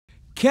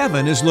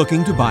Kevin is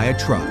looking to buy a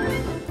truck.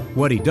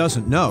 What he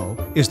doesn't know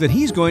is that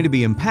he's going to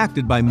be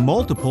impacted by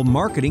multiple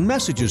marketing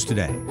messages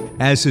today.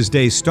 As his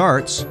day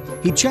starts,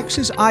 he checks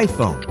his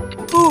iPhone.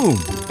 Boom!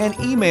 An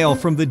email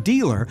from the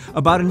dealer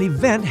about an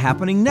event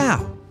happening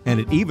now, and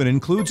it even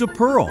includes a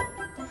Pearl.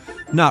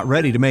 Not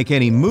ready to make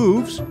any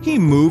moves, he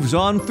moves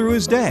on through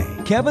his day.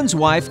 Kevin's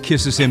wife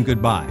kisses him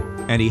goodbye,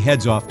 and he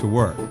heads off to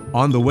work.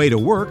 On the way to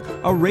work,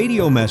 a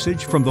radio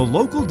message from the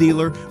local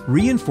dealer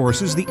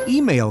reinforces the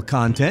email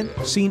content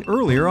seen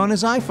earlier on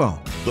his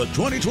iPhone. The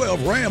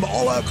 2012 Ram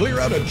All-Out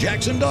Clear-Out at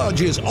Jackson Dodge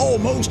is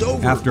almost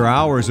over. After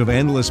hours of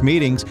endless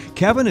meetings,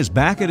 Kevin is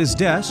back at his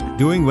desk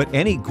doing what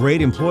any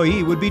great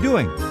employee would be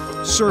doing: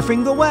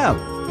 surfing the web.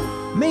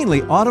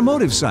 Mainly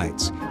automotive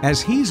sites,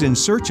 as he's in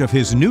search of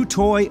his new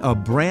toy, a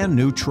brand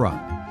new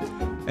truck.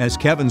 As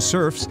Kevin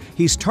surfs,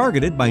 he's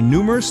targeted by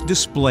numerous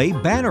display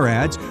banner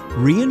ads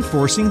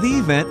reinforcing the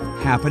event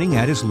happening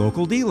at his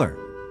local dealer.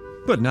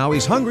 But now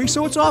he's hungry,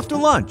 so it's off to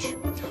lunch.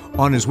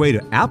 On his way to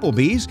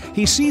Applebee's,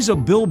 he sees a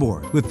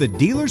billboard with the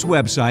dealer's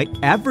website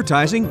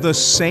advertising the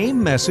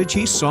same message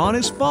he saw on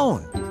his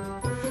phone.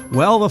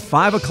 Well, the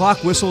 5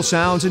 o'clock whistle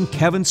sounds and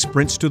Kevin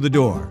sprints to the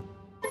door.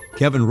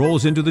 Kevin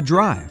rolls into the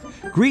drive,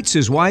 greets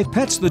his wife,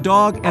 pets the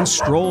dog, and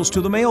strolls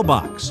to the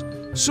mailbox.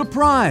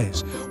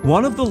 Surprise!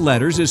 One of the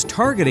letters is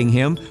targeting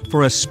him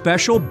for a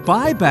special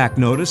buyback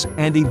notice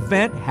and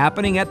event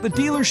happening at the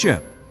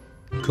dealership.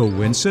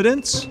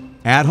 Coincidence?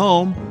 At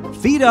home,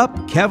 feet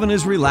up, Kevin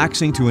is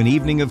relaxing to an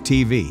evening of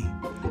TV.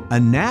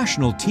 A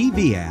national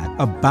TV ad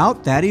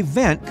about that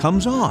event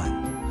comes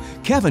on.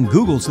 Kevin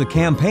Googles the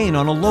campaign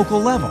on a local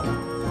level.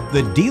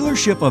 The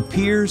dealership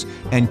appears,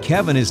 and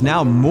Kevin is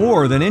now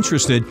more than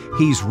interested.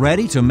 He's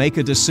ready to make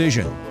a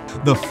decision.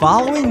 The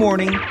following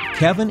morning,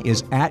 Kevin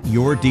is at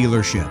your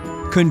dealership.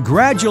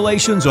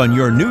 Congratulations on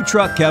your new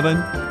truck, Kevin.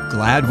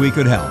 Glad we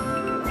could help.